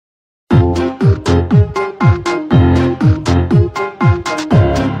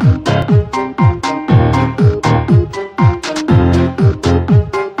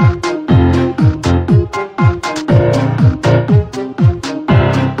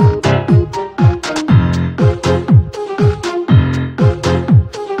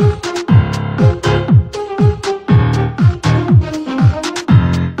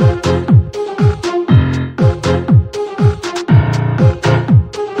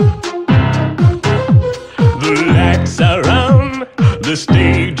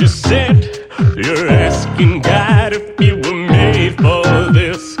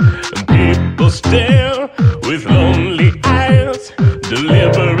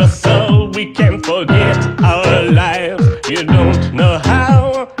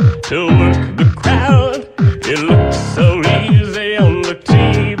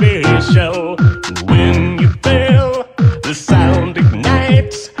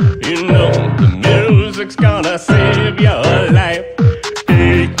music's gonna save your life.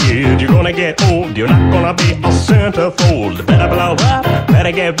 Hey kid, you're gonna get old, you're not gonna be a centerfold. Better blow up,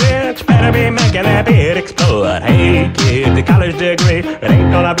 better get rich, better be making that beat explode. Hey kid, the college degree, it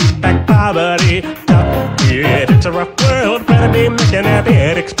ain't gonna beat back poverty. Tough kid, it's a rough world, better be making that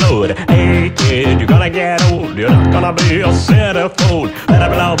beat explode. Hey kid, you're gonna get old, you're not gonna be a centerfold. Better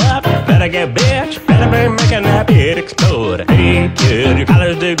blow up, better get rich, better be making that beat explode. Hey kid, your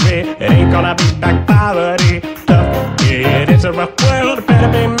college degree, it ain't gonna beat back poverty. Tough kid, it's a rough world, better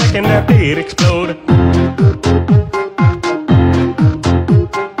be making that beat explode.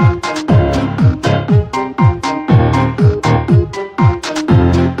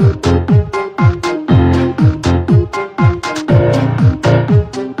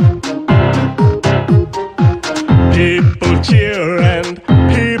 People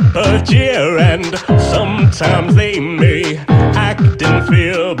cheer and sometimes they may act and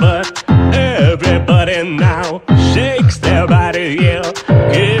feel, but everybody now shakes their body, yeah.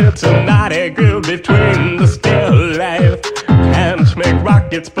 It's a naughty groove between the still life. Can't make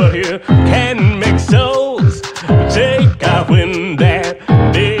rockets, but you can make souls. Take off when that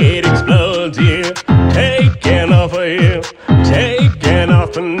beat explodes, yeah. Taking off for you, taking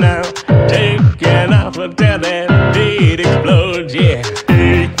off for now, taking off until that beat explodes, yeah.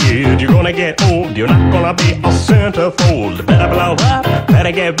 Hey kid, you're gonna get old, you're not gonna be a centerfold. Better blow up,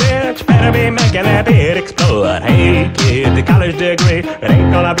 better get rich, better be making that beat explode. Hey kid, the college degree, it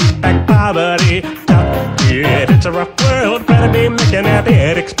ain't gonna beat back poverty. Tough kid, it's a rough world, better be making that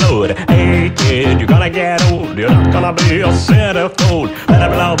beat explode. Hey kid, you're gonna get old, you're not gonna be a centerfold. Better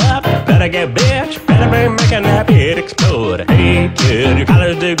blow up, better get rich, better be making that beat explode. Hey kid, your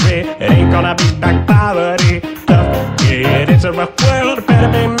college degree, it ain't gonna beat back poverty. Tough kid, it's a rough world,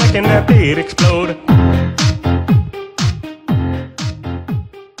 better be making that beat explode.